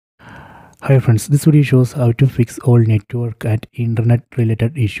Hi friends, this video shows how to fix all network and internet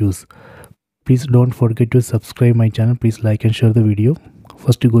related issues. Please don't forget to subscribe my channel. Please like and share the video.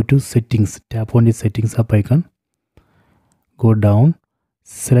 First go to settings, tap on the settings up icon, go down,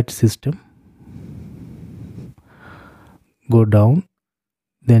 select system, go down,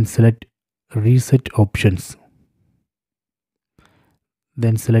 then select reset options,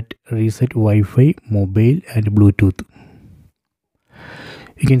 then select reset Wi-Fi, mobile and Bluetooth.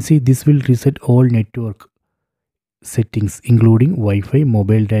 You can see this will reset all network settings including Wi-Fi,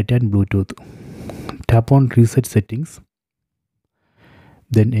 mobile data and Bluetooth. Tap on reset settings,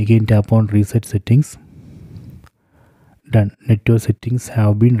 then again tap on reset settings. Done. Network settings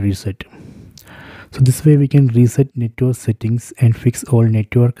have been reset. So this way we can reset network settings and fix all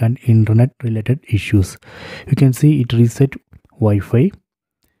network and internet related issues. You can see it reset Wi-Fi,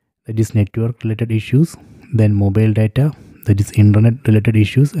 that is network related issues, then mobile data, that is internet related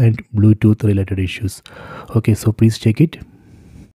issues, and Bluetooth related issues. Okay, so please check it.